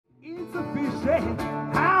Shane.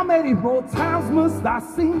 How many more times must I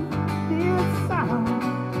sing this song?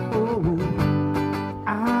 Oh,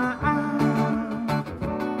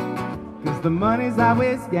 cause the money's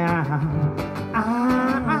always gone.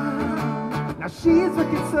 Now she's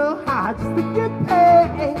working so hard just to get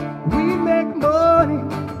paid. We make money,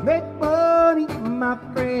 my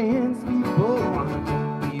friends.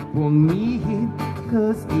 People need,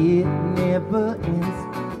 cause it never ends.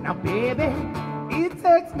 Now baby, it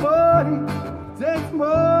takes money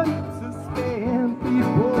to spend.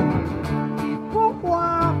 People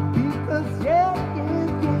want, because yeah.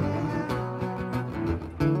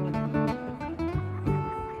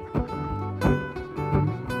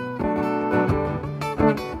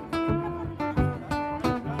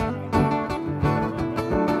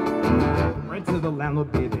 Rent to the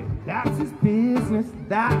landlord, baby, that's his business,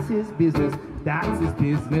 that's his business. That's his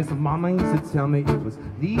business. Mama used to tell me it was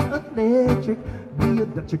the electric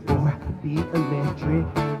boy, the electric.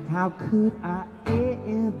 How could I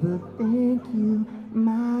ever thank you,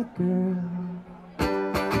 my girl?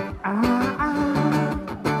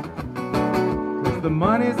 Cause the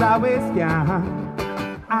money's always gone.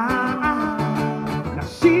 Now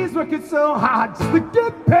she's working so hard just to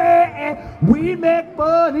get paid. We make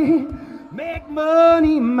money,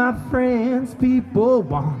 my friends. People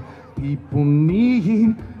want, people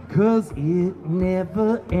need, cause it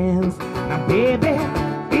never ends. Now baby,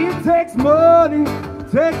 it takes money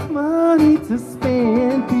to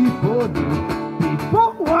spend. People need,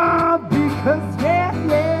 people want, because yeah.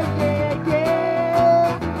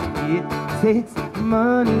 It takes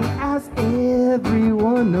money, as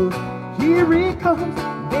everyone knows. Here he comes,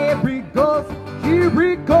 there he goes, here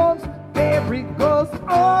he comes, there he goes.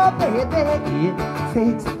 Oh baby, it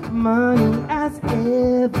takes money, as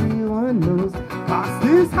everyone knows. Cost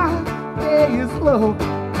is high, pay is low.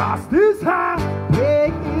 Cost is high,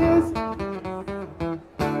 pay is.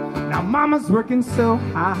 Now mama's working so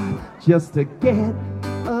hard just to get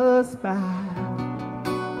us by.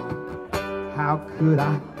 How could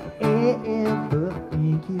I ever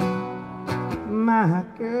thank you, my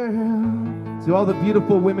girl? To all the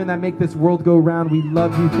beautiful women that make this world go round, we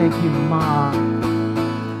love you. Thank you, Mom.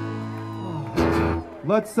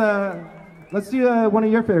 Let's do one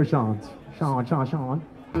of your favorite Sean's. Sean.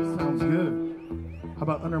 Sounds good. How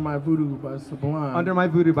about Under My Voodoo by Sublime? Under My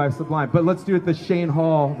Voodoo by Sublime. But let's do it the Shane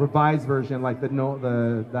Hall revised version, like the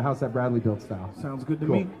house that Bradley built style. Sounds good to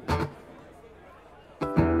me.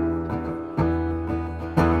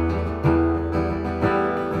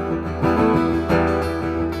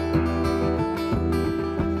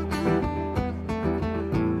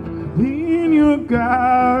 Being your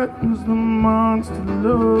God is the monster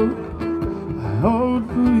love I hold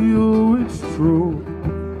for you, it's true.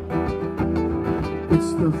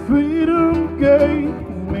 It's the freedom game,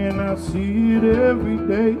 and I see it every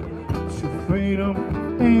day. But your freedom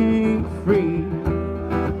ain't free.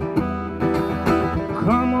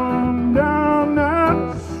 Come on down,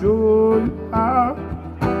 I'll show you how.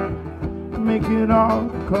 Make it all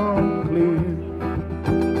come clear.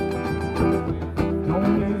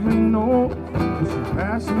 Don't even know, 'cause you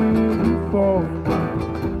passed me before.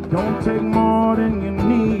 Don't take more than you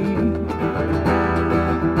need.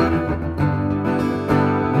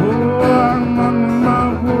 Oh, I'm under my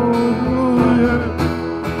voodoo, yeah.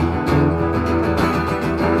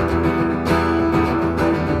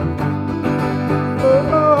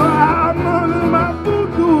 Oh, I'm under my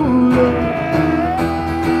voodoo, yeah.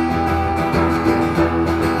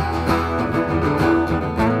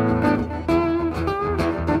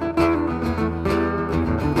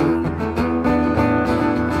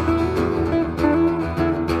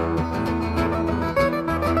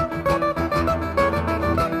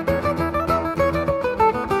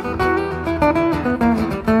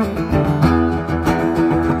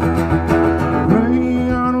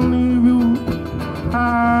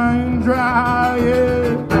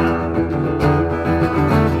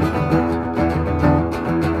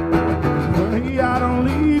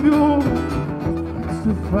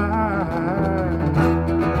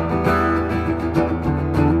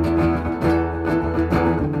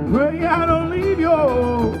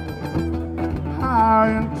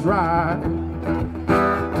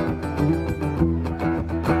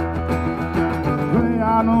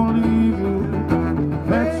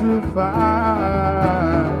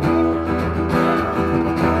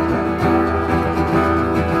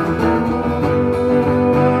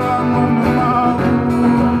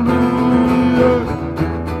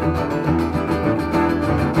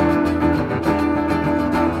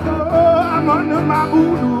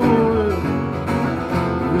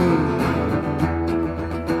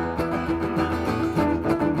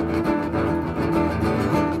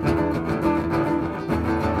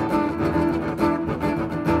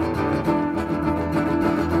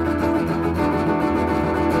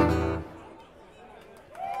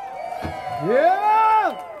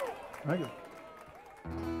 Yeah! Thank you.